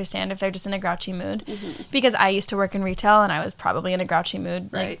totally understand if they're just in a grouchy mood. Because I used to work in retail and I was probably in a grouchy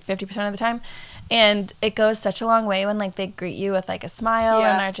mood, like, 50% of the time. And it goes such a long way when, like, they greet you with, like, a smile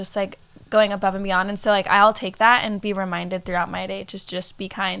and are just, like, going above and beyond. And so, like, I'll take that and be reminded throughout my day to just be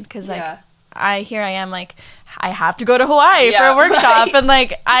kind. Because, like, here I am, like, I have to go to Hawaii for a workshop, and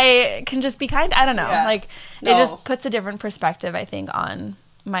like I can just be kind. I don't know, like it just puts a different perspective, I think, on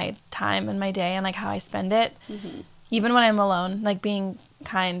my time and my day and like how I spend it, even when I'm alone. Like being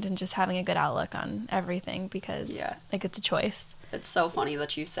kind and just having a good outlook on everything, because like it's a choice. It's so funny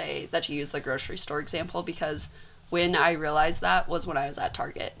that you say that you use the grocery store example, because when I realized that was when I was at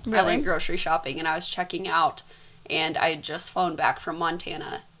Target. Really? I went grocery shopping and I was checking out, and I had just flown back from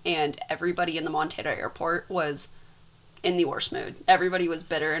Montana, and everybody in the Montana airport was in the worst mood. Everybody was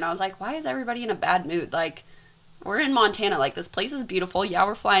bitter, and I was like, why is everybody in a bad mood? Like, we're in Montana. Like, this place is beautiful. Yeah,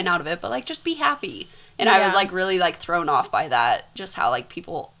 we're flying out of it, but like, just be happy. And I was like really like thrown off by that, just how like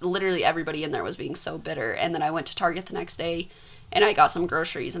people, literally everybody in there was being so bitter. And then I went to Target the next day and I got some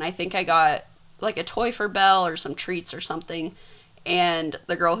groceries, and I think I got like a toy for Belle or some treats or something. And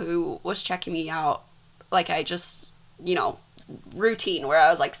the girl who was checking me out, like I just, you know, routine where I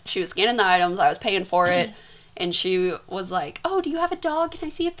was like, she was scanning the items, I was paying for it. And she was like, oh, do you have a dog? Can I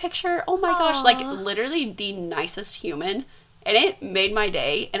see a picture? Oh my gosh. Like literally the nicest human. And it made my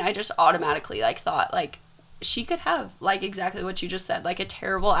day, and I just automatically, like, thought, like, she could have, like, exactly what you just said, like, a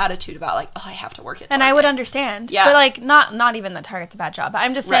terrible attitude about, like, oh, I have to work at Target. And I would understand. Yeah. But, like, not even that Target's a bad job. But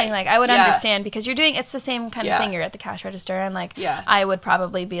I'm just saying, like, I would understand, because you're doing, it's the same kind of thing. You're at the cash register, and, like, I would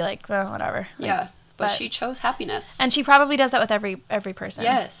probably be like, well, whatever. Like, but she chose happiness. And she probably does that with every person.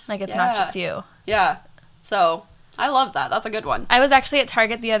 Yes. Like, it's not just you. Yeah. So I love that. That's a good one. I was actually at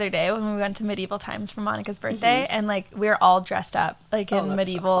Target the other day when we went to Medieval Times for Monica's birthday, and like we were all dressed up like in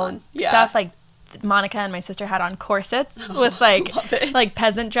medieval stuff. Like Monica and my sister had on corsets with like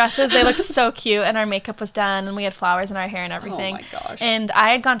peasant dresses. They looked so cute, and our makeup was done, and we had flowers in our hair and everything. Oh my gosh. And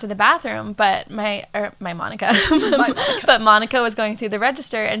I had gone to the bathroom, but Monica but Monica was going through the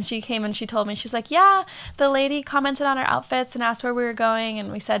register, and she came and she told me, she's like, yeah, the lady commented on our outfits and asked where we were going,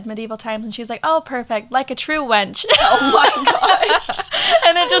 and we said Medieval Times, and she was like, oh, perfect, like a true wench. Oh my gosh.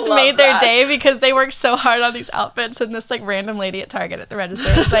 And it just made their day, because they worked so hard on these outfits, and this like random lady at Target at the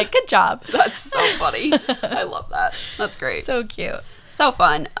register was like, good job. That's so funny. I love that. That's great. So cute. So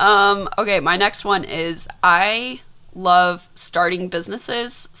fun. Okay, my next one is I love starting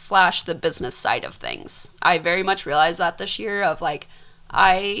businesses / the business side of things. I very much realized that this year of like,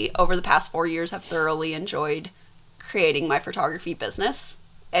 I, over the past 4 years, have thoroughly enjoyed creating my photography business,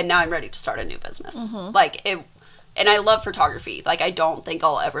 and now I'm ready to start a new business. Like it, and I love photography. Like I don't think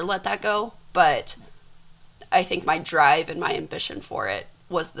I'll ever let that go, but I think my drive and my ambition for it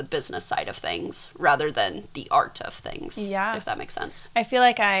was the business side of things rather than the art of things. Yeah. If that makes sense. I feel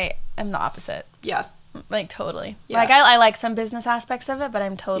like I am the opposite. Yeah. Like totally. Yeah. Like I like some business aspects of it, but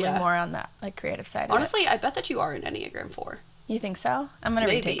I'm totally more on that like creative side Honestly, of it. I bet that you are an Enneagram 4. You think so? I'm going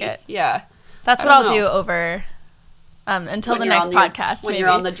to retake it. Yeah. That's what I'll do over until the next podcast. When you're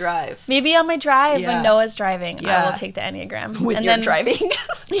on the drive. Maybe on my drive, when Noah's driving, I will take the Enneagram. When you're driving?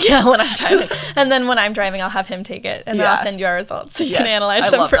 Yeah, when I'm driving. And then when I'm driving, I'll have him take it. And then I'll send you our results so you can analyze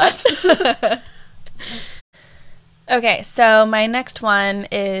them first. That. Okay, so my next one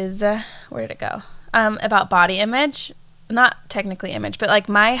is, where did it go? About body image. Not technically image, but like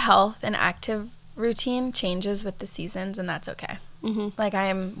my health and active routine changes with the seasons, and that's okay. Like I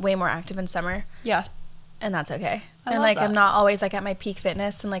am way more active in summer. Yeah. And that's okay. And like I'm not always like at my peak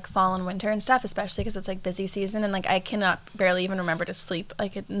fitness in like fall and winter and stuff, especially because it's like busy season, and like I cannot barely even remember to sleep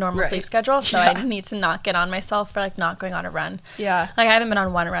like a normal sleep schedule, so I need to not get on myself for like not going on a run. Yeah. Like I haven't been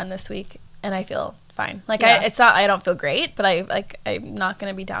on one run this week, and I feel fine. Like I don't feel great, but I'm not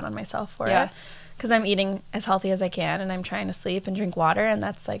gonna be down on myself for it, because I'm eating as healthy as I can, and I'm trying to sleep and drink water, and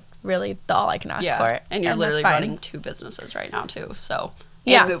that's like really all I can ask for. And you're literally running 2 businesses right now too, so.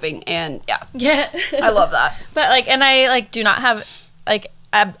 And moving, and I love that. But like, and I like do not have like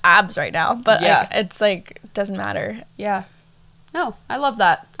abs right now, but like, it's like doesn't matter. Yeah. No, I love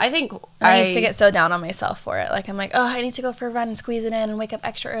that. I think I used to get so down on myself for it. Like I'm like, oh, I need to go for a run and squeeze it in and wake up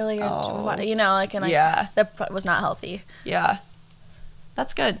extra early, or you know, like, and like that was not healthy. Yeah,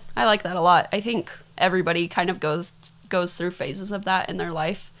 that's good. I like that a lot. I think everybody kind of goes through phases of that in their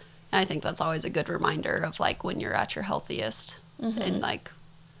life, and I think that's always a good reminder of like when you're at your healthiest. And like,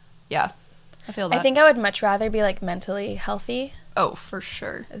 I feel that. I think I would much rather be like mentally healthy. Oh, for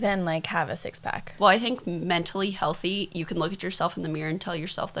sure. Than like have a 6-pack. Well, I think mentally healthy, you can look at yourself in the mirror and tell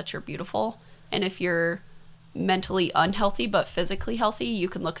yourself that you're beautiful. And if you're mentally unhealthy but physically healthy, you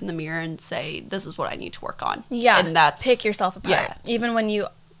can look in the mirror and say, this is what I need to work on. Yeah. And that's pick yourself apart. Even when you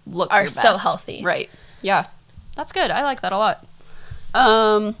are so healthy. Right. Yeah. That's good. I like that a lot.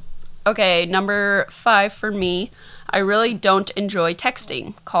 Okay, number 5 for me. I really don't enjoy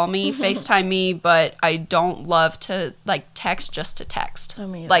texting. Call me, FaceTime me, but I don't love to like text just to text.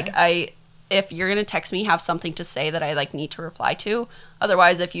 Me either. Like if you're going to text me, have something to say that I like need to reply to.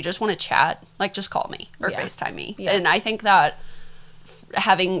 Otherwise, if you just want to chat, like just call me or FaceTime me. Yeah. And I think that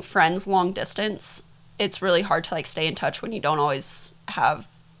having friends long distance, it's really hard to like stay in touch when you don't always have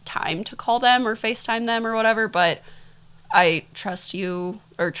time to call them or FaceTime them or whatever. But I trust you,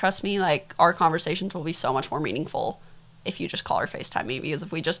 or trust me, like our conversations will be so much more meaningful if you just call or FaceTime me, because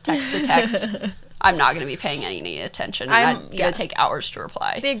if we just text to text, I'm not going to be paying any attention, and I'm going to take hours to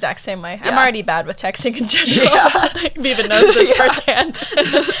reply. The exact same way. Yeah. I'm already bad with texting in general. Yeah. Viva knows this firsthand.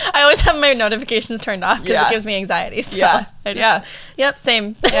 I always have my notifications turned off because it gives me anxiety. So Yep,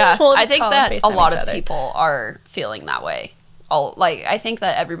 same. Yeah. I think that a lot of people are feeling that way. I think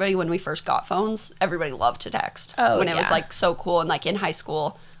that everybody, when we first got phones, everybody loved to text. When it was, like, so cool and, like, in high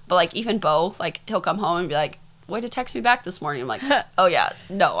school. But, like, even Bo, like, he'll come home and be like, way to text me back this morning. I'm like, oh yeah,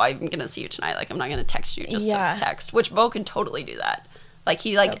 no, I'm gonna see you tonight. Like, I'm not gonna text you just to text. Which Bo can totally do that. Like,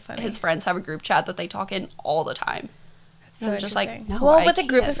 he his friends have a group chat that they talk in all the time. That's so just like, no, well, with a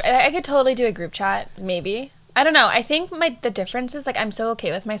group of, I could totally do a group chat. Maybe, I don't know. I think the difference is, like, I'm so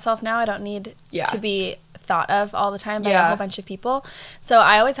okay with myself now. I don't need to be thought of all the time by a whole bunch of people. So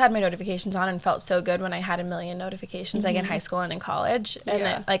I always had my notifications on and felt so good when I had a million notifications, like in high school and in college.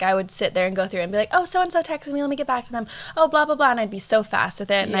 And like I would sit there and go through and be like, oh, so and so texted me, let me get back to them. Oh, blah blah blah, and I'd be so fast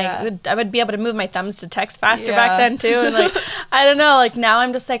with it, and I would be able to move my thumbs to text faster back then too. And like I don't know, like now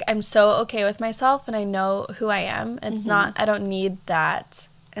I'm just like, I'm so okay with myself and I know who I am. It's not, I don't need that,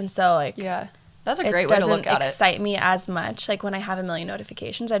 and so like that's a great way to look at it. It doesn't excite me as much, like, when I have a million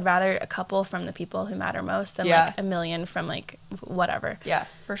notifications. I'd rather a couple from the people who matter most than, like, a million from, like, whatever. Yeah,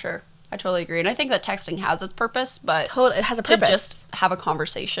 for sure. I totally agree. And I think that texting has its purpose, but it has a purpose. To just have a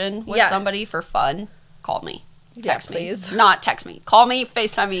conversation with somebody for fun, call me. Text me. Please. Not text me. Call me,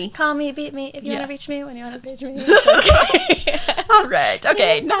 FaceTime me. Call me, beat me, if you want to reach me, when you want to reach me. It's okay. All right.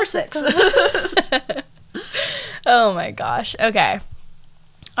 Okay, number 6. Oh, my gosh. Okay.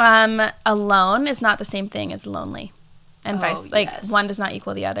 Alone is not the same thing as lonely, and one does not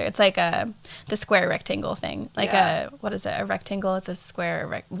equal the other. It's like the square rectangle thing. Like what is it? A rectangle. It's a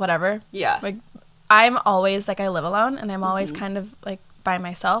square. Whatever. Yeah. Like I'm always like, I live alone, and I'm always kind of like by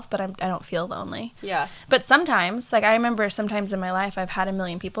myself, but I don't feel lonely. Yeah. But sometimes, like I remember sometimes in my life, I've had a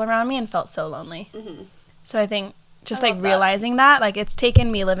million people around me and felt so lonely. Mm-hmm. So I think just like realizing that, like it's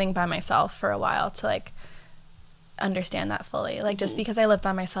taken me living by myself for a while to like understand that fully. Like just because I live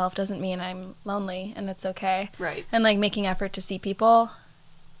by myself doesn't mean I'm lonely, and it's okay. Right. And like making effort to see people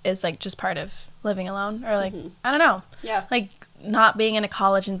is like just part of living alone, or like I don't know. Yeah. Like not being in a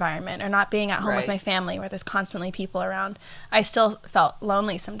college environment or not being at home with my family where there's constantly people around. I still felt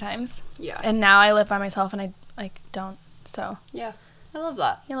lonely sometimes. Yeah. And now I live by myself and I like don't. So yeah. I love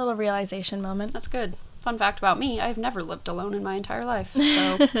that. A little realization moment. That's good. Fun fact about me, I've never lived alone in my entire life.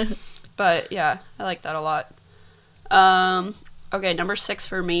 So but yeah, I like that a lot. Okay, number 6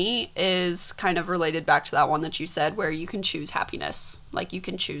 for me is kind of related back to that one that you said, where you can choose happiness. Like, you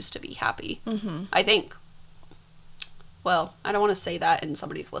can choose to be happy. Mm-hmm. I think, well, I don't want to say that and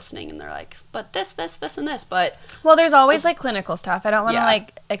somebody's listening and they're like, but this, and this, but... Well, there's always, like, clinical stuff. I don't want to,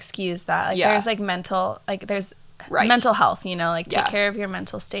 like, excuse that. Like, there's, like, there's mental health, you know, like, take care of your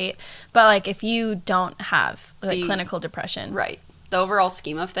mental state. But, like, if you don't have, like, clinical depression... Right. The overall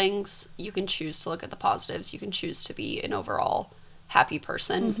scheme of things, you can choose to look at the positives. You can choose to be an overall happy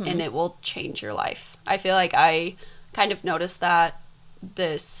person, and it will change your life. I feel like I kind of noticed that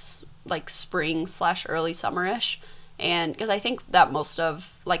this, like, spring/early summer-ish, and because I think that most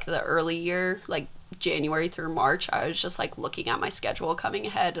of, like, the early year, like, January through March, I was just, like, looking at my schedule coming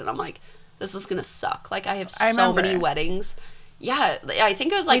ahead, and I'm like, this is gonna suck. Like, I have so many weddings. Yeah, I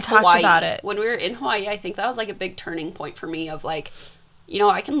think it was like Hawaii. Talked about it. When we were in Hawaii, I think that was like a big turning point for me of like, you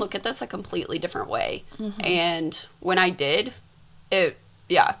know, I can look at this a completely different way. Mm-hmm. And when I did, it,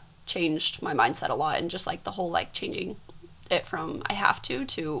 changed my mindset a lot. And just like the whole like changing it from I have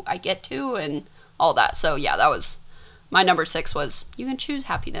to I get to and all that. So yeah, that was my number 6 was you can choose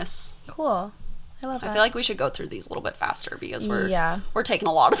happiness. Cool. I love that. I feel like we should go through these a little bit faster because we're taking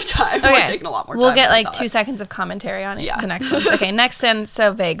a lot of time. Okay. We're taking a lot more time. We'll get like 2 seconds of commentary on it. Yeah. The next one. Okay, next then,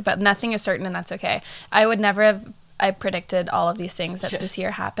 so vague, but nothing is certain and that's okay. I would never have predicted all of these things that this year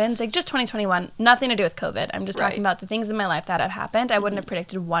happens. Like just 2021, nothing to do with COVID. I'm just talking about the things in my life that have happened. I wouldn't have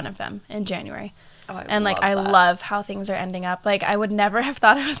predicted one of them in January. Oh, I love how things are ending up. Like, I would never have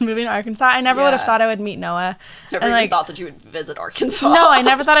thought I was moving to Arkansas. I never would have thought I would meet Noah. Never even thought that you would visit Arkansas. No, I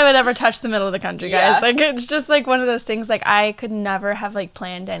never thought I would ever touch the middle of the country, guys. Like, it's just, like, one of those things, like, I could never have, like,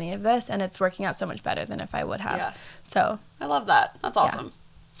 planned any of this, and it's working out so much better than if I would have. Yeah. So. I love that. That's awesome.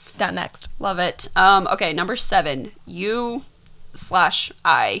 Yeah. Done next. Love it. Okay, number 7. You/I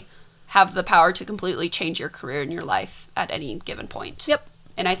have the power to completely change your career and your life at any given point. Yep.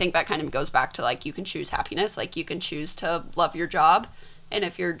 And I think that kind of goes back to, like, you can choose happiness. Like, you can choose to love your job. And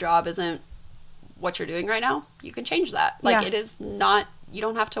if your job isn't what you're doing right now, you can change that. Like, it is not, you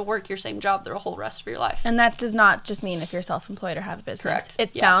don't have to work your same job the whole rest of your life. And that does not just mean if you're self-employed or have a business. Correct.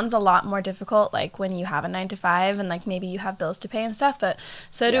 It sounds a lot more difficult, like, when you have a 9-to-5 and, like, maybe you have bills to pay and stuff, but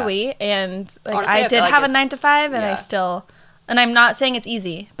so do we. And, like, honestly, I did have a 9-to-5 and I still... And I'm not saying it's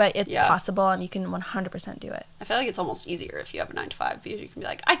easy, but it's possible and you can 100% do it. I feel like it's almost easier if you have a 9-to-5 because you can be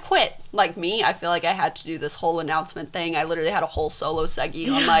like, I quit. Like me, I feel like I had to do this whole announcement thing. I literally had a whole solo seggy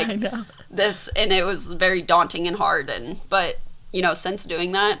on like this, and it was very daunting and hard. But, you know, since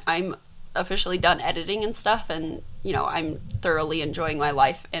doing that, I'm officially done editing and stuff, and, you know, I'm thoroughly enjoying my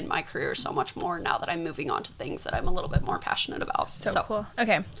life and my career so much more now that I'm moving on to things that I'm a little bit more passionate about. So cool.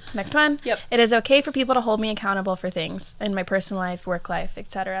 Okay, next one. Yep. It is okay for people to hold me accountable for things in my personal life, work life,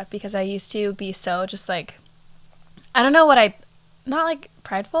 etc. Because I used to be so just like, I don't know what not like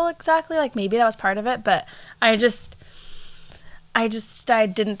prideful exactly, like maybe that was part of it, but I didn't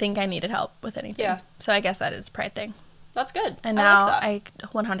think I needed help with anything. Yeah. So I guess that is a pride thing. That's good. And now I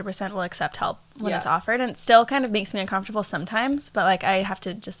 100% will accept help when it's offered. And it still kind of makes me uncomfortable sometimes, but, like, I have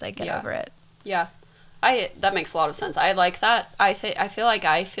to just, like, get over it. Yeah. That makes a lot of sense. I like that. I feel like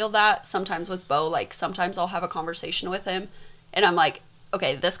I feel that sometimes with Bo. Like, sometimes I'll have a conversation with him, and I'm like,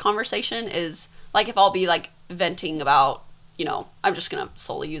 okay, this conversation is, like, if I'll be, like, venting about, you know, I'm just going to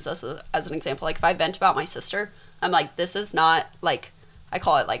solely use this as an example. Like, if I vent about my sister, I'm like, this is not, like... I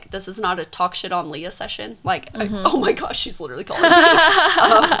call it, like, this is not a talk shit on Leah session. Like, oh my gosh, she's literally calling me.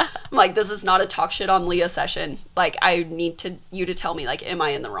 I'm like, this is not a talk shit on Leah session. Like, I need you to tell me, like, am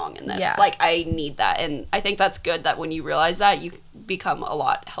I in the wrong in this? Yeah. Like, I need that. And I think that's good that when you realize that, you become a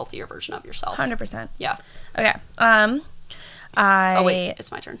lot healthier version of yourself. 100%. Yeah. Okay. Oh, wait, it's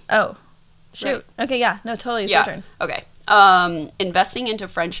my turn. Oh, shoot. Right. Okay, yeah. No, totally, it's your turn. Okay. Investing into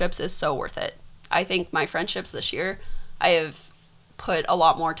friendships is so worth it. I think my friendships this year, I have put a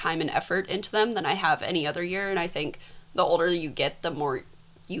lot more time and effort into them than I have any other year, and I think the older you get, the more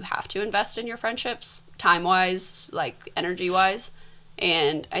you have to invest in your friendships, time-wise, like energy-wise,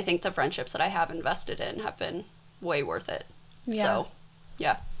 and I think the friendships that I have invested in have been way worth it. Yeah. So,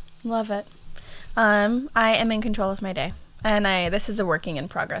 yeah. Love it. I am in control of my day. And this is a working in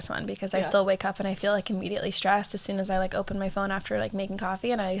progress one because I still wake up and I feel like immediately stressed as soon as I like open my phone after like making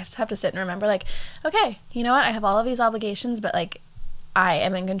coffee, and I just have to sit and remember like, okay, you know what? I have all of these obligations, but like I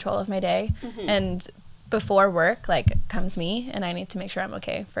am in control of my day, and before work like comes me, and I need to make sure I'm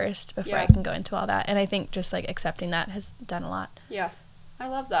okay first before I can go into all that. And I think just like accepting that has done a lot. Yeah. I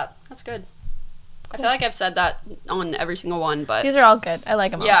love that. That's good. Cool. I feel like I've said that on every single one, but these are all good. I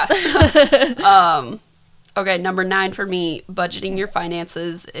like them all. Yeah. Okay, number 9 for me, budgeting your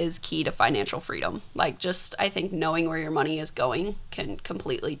finances is key to financial freedom. Like, just, I think knowing where your money is going can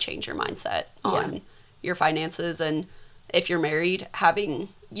completely change your mindset on your finances. And if you're married, having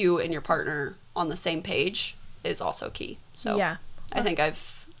you and your partner on the same page is also key. So I think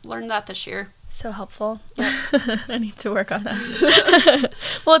I've learned that this year. So helpful. I need to work on that.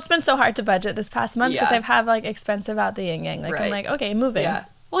 Well, it's been so hard to budget this past month because I've had like expensive out the yin yang. Like I'm like, okay, moving. Yeah.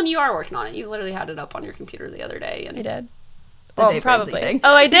 Well, and you are working on it. You literally had it up on your computer the other day. And I did. Probably.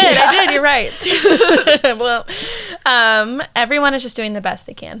 Oh, I did. I did. You're right. Well, everyone is just doing the best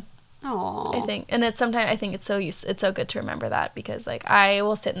they can. Aww. I think, and I think it's so good to remember that, because like I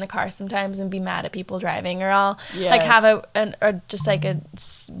will sit in the car sometimes and be mad at people driving, or I'll like have just like a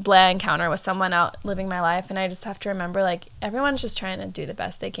blah encounter with someone out living my life, and I just have to remember like everyone's just trying to do the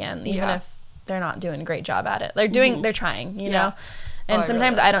best they can, even if they're not doing a great job at it. They're trying, you know. And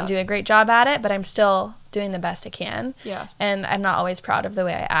sometimes I don't do a great job at it, but I'm still doing the best I can. Yeah. And I'm not always proud of the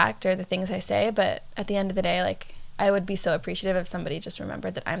way I act or the things I say, but at the end of the day, like I would be so appreciative if somebody just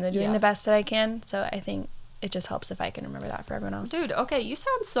remembered that I'm doing the best that I can. So I think it just helps if I can remember that for everyone else. Dude, okay, you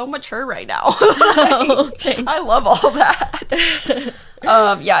sound so mature right now. I love all that.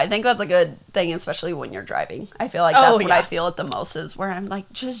 I think that's a good thing, especially when you're driving. I feel like that's what I feel it the most, is where I'm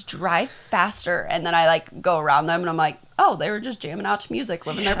like, just drive faster. And then I like go around them and I'm like, oh, they were just jamming out to music,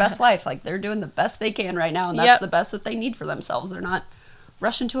 living their best life. Like they're doing the best they can right now. And that's the best that they need for themselves. They're not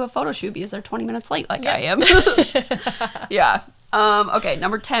rushing to a photo shoot because they're 20 minutes late like I am. Okay,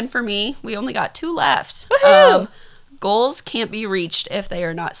 number 10 for me. We only got 2 left. Goals can't be reached if they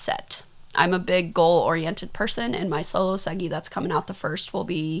are not set. I'm a big goal-oriented person, and my solo seggy that's coming out the first will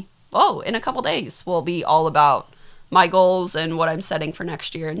be, in a couple days, will be all about my goals and what I'm setting for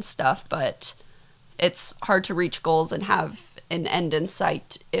next year and stuff. But it's hard to reach goals and have an end in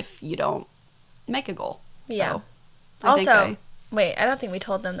sight if you don't make a goal. Yeah. So I Wait, I don't think we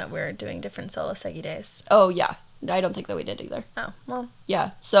told them that we're doing different solo Seggy days. Oh, yeah. I don't think that we did either. Oh, well.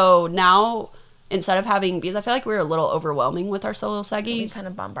 Yeah. So now, instead of having, because I feel like we were a little overwhelming with our solo Seggies. We kind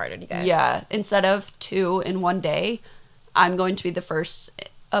of bombarded you guys. Yeah. Instead of 2 in one day, I'm going to be the first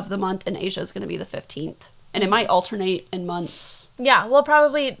of the month, and Asia's going to be the 15th. And it might alternate in months. Yeah, we'll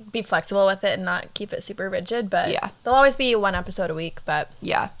probably be flexible with it and not keep it super rigid, but there'll always be 1 episode a week, but...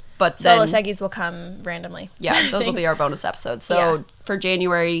 Yeah, but solo then... Seggies will come randomly. Yeah, those will be our bonus episodes. So for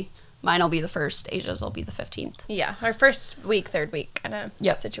January, mine will be the 1st, Asia's will be the 15th. Yeah, our first week, third week kind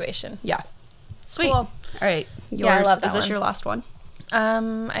of situation. Yeah. Sweet. Cool. All right. Yours, I love that is this one. your last one?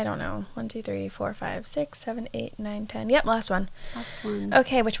 I don't know. 1, 2, 3, 4, 5, 6, 7, 8, 9, 10. Yep, last one. Last one.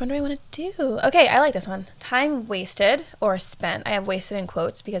 Okay, which one do I want to do? Okay, I like this one. Time wasted or spent. I have wasted in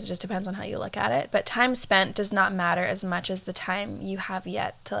quotes because it just depends on how you look at it. But time spent does not matter as much as the time you have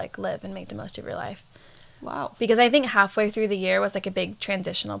yet to like live and make the most of your life. Wow. Because I think halfway through the year was like a big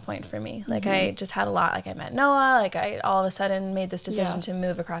transitional point for me. Like I just had a lot. Like I met Noah. Like I all of a sudden made this decision to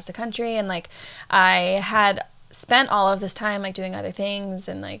move across the country, and like I had spent all of this time like doing other things,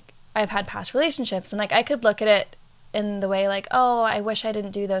 and like I've had past relationships, and like I could look at it in the way like, oh, I wish I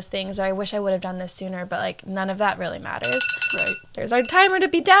didn't do those things, or I wish I would have done this sooner, but like none of that really matters. Right. There's our timer to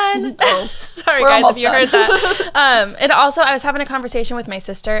be done. Oh, sorry we're guys if you done. heard that. And also I was having a conversation with my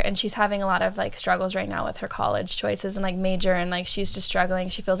sister, and she's having a lot of like struggles right now with her college choices and like major, and like she's just struggling.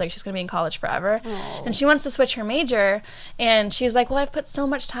 She feels like she's gonna be in college forever. Oh. And she wants to switch her major, and she's like, well, I've put so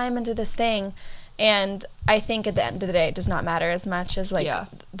much time into this thing. And I think at the end of the day, it does not matter as much as like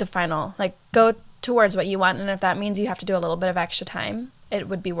the final, like go towards what you want. And if that means you have to do a little bit of extra time, it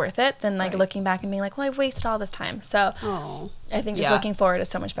would be worth it than like looking back and being like, well, I've wasted all this time. So I think just looking forward is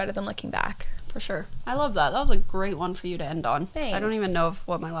so much better than looking back. For sure. I love that. That was a great one for you to end on. Thanks. I don't even know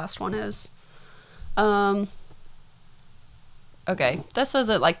what my last one is. Okay, this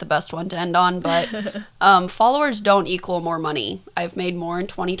isn't like the best one to end on, but followers don't equal more money. I've made more in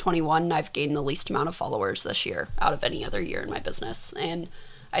 2021, and I've gained the least amount of followers this year out of any other year in my business. And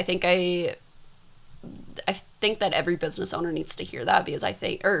I think I think that every business owner needs to hear that, because I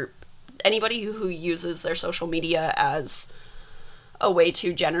think, or anybody who uses their social media as a way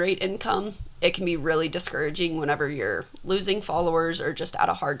to generate income, it can be really discouraging whenever you're losing followers or just at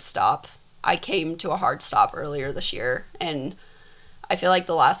a hard stop. I came to a hard stop earlier this year, and I feel like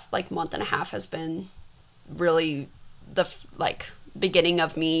the last like month and a half has been really the like beginning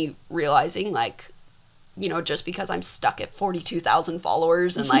of me realizing like, you know, just because I'm stuck at 42,000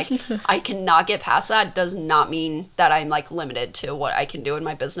 followers and like I cannot get past that does not mean that I'm like limited to what I can do in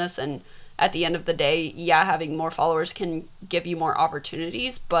my business. And at the end of the day, having more followers can give you more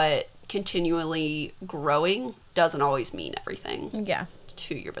opportunities, but continually growing doesn't always mean everything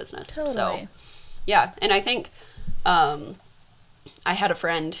to your business. Totally. So and I think I had a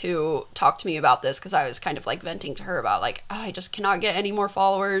friend who talked to me about this because I was kind of like venting to her about like, oh, I just cannot get any more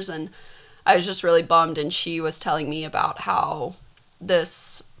followers, and I was just really bummed. And she was telling me about how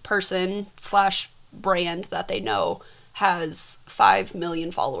this person / brand that they know has 5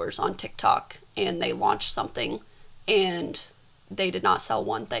 million followers on TikTok, and they launched something and they did not sell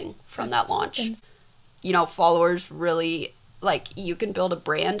one thing from that launch. You know, followers really, like, you can build a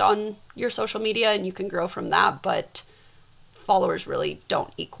brand on your social media and you can grow from that, but followers really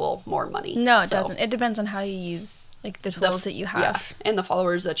don't equal more money. No, it doesn't. It depends on how you use like the tools that you have. And the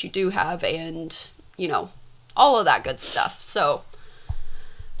followers that you do have, and, you know, all of that good stuff. So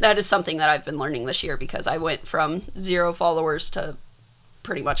that is something that I've been learning this year, because I went from 0 followers to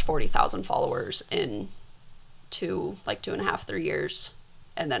pretty much 40,000 followers in 2.5, 3 years,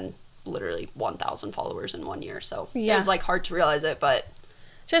 and then literally 1,000 followers in 1 year. So it was like hard to realize it, but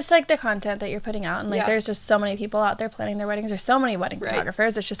just like the content that you're putting out, and like there's just so many people out there planning their weddings. There's so many wedding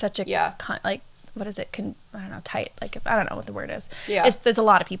photographers. It's just such a like, what is it? I don't know, tight. Like, I don't know what the word is. Yeah, there's a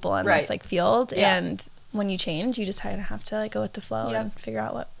lot of people in this like field, and when you change, you just kind of have to like go with the flow and figure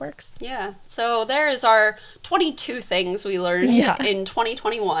out what works. Yeah. So there is our 22 things we learned in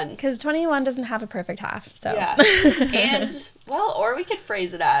 2021. Because 21 doesn't have a perfect half. So and well, or we could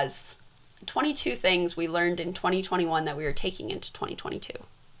phrase it as 22 things we learned in 2021 that we are taking into 2022.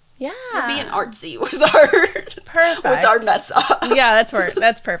 Yeah. We're being artsy with our mess up. Yeah,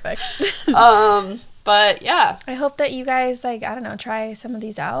 that's perfect. But yeah. I hope that you guys, like, I don't know, try some of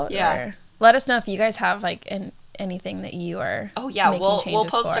these out. Yeah. Or let us know if you guys have like anything that you are we'll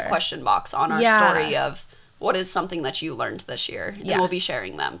post a question box on our story of what is something that you learned this year, and we'll be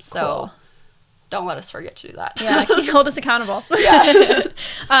sharing them. So don't let us forget to do that. Yeah, hold us accountable.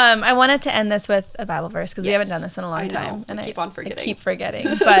 I wanted to end this with a Bible verse, because we haven't done this in a long time. And I keep on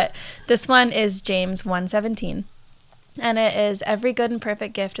forgetting. But this one is James 1:17. And it is, every good and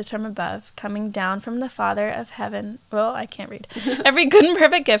perfect gift is from above, coming down from the Father of heaven. Well, I can't read. Every good and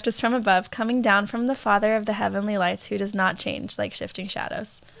perfect gift is from above, coming down from the Father of the heavenly lights, who does not change like shifting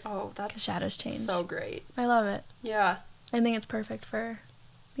shadows. Oh, that's shadows change. So great. I love it. Yeah. I think it's perfect for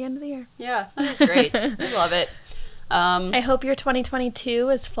the end of the year. Yeah, that is great. I love it. I hope your 2022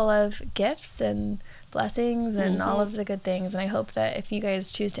 is full of gifts and blessings and all of the good things. And I hope that if you guys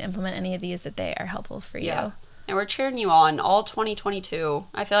choose to implement any of these, that they are helpful for you. And we're cheering you on all 2022.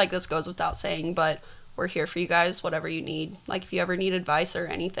 I feel like this goes without saying, but we're here for you guys, whatever you need. Like, if you ever need advice or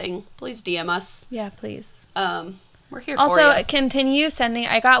anything, please DM us. Yeah, please. We're here for you. Also, continue sending.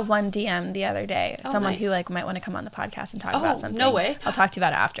 I got one DM the other day. Someone nice. who might want to come on the podcast and talk about something. No way. I'll talk to you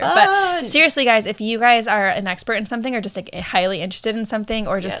about it after. But seriously, guys, if you guys are an expert in something or just highly interested in something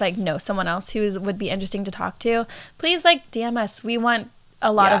or just know someone else who would be interesting to talk to, please DM us. We want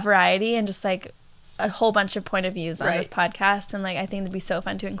a lot of variety and just a whole bunch of point of views on this podcast, and I think it'd be so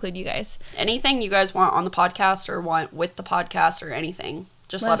fun to include you guys. Anything you guys want on the podcast or want with the podcast or anything,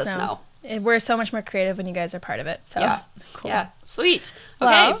 just let us know. We're so much more creative when you guys are part of it. So cool. Yeah, sweet.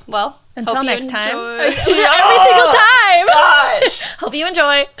 Okay, well until next time. Every single time. Gosh. Hope you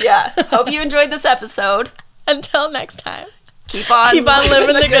enjoy. Yeah. Hope you enjoyed this episode. Until next time. Keep on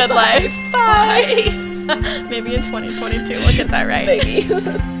living the good life. Bye. Maybe in 2022 we'll get that right.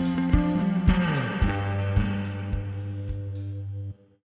 Maybe.